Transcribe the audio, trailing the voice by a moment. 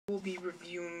be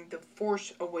reviewing The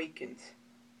Force Awakens.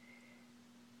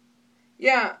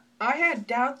 Yeah, I had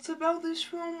doubts about this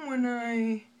film when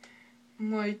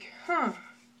I'm like,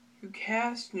 who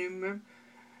cast new member?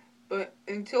 But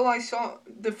until I saw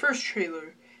the first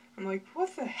trailer, I'm like,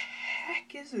 what the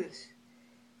heck is this?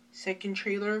 Second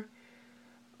trailer,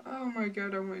 oh my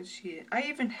god, I want to see it. I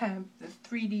even have the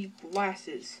 3D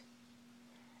glasses.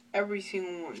 Every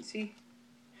single one, see?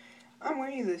 I'm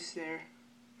wearing this there.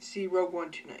 See Rogue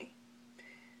One tonight.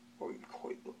 Or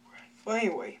quite look right. But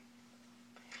anyway.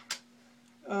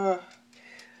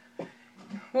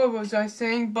 What was I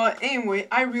saying? But anyway,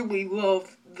 I really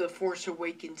love The Force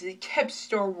Awakens. It kept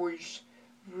Star Wars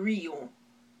real.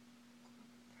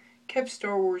 Kept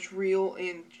Star Wars real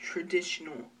and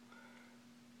traditional.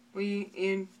 We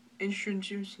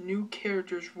introduced new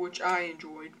characters which I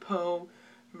enjoyed. Poe,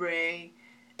 Rey,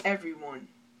 everyone.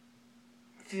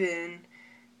 Finn,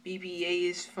 BB-8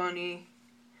 is funny.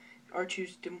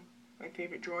 R2's my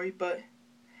favorite droid, but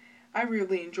I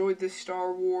really enjoyed this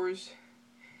Star Wars.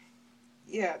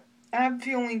 Yeah, I have a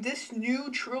feeling this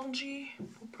new trilogy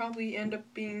will probably end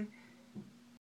up being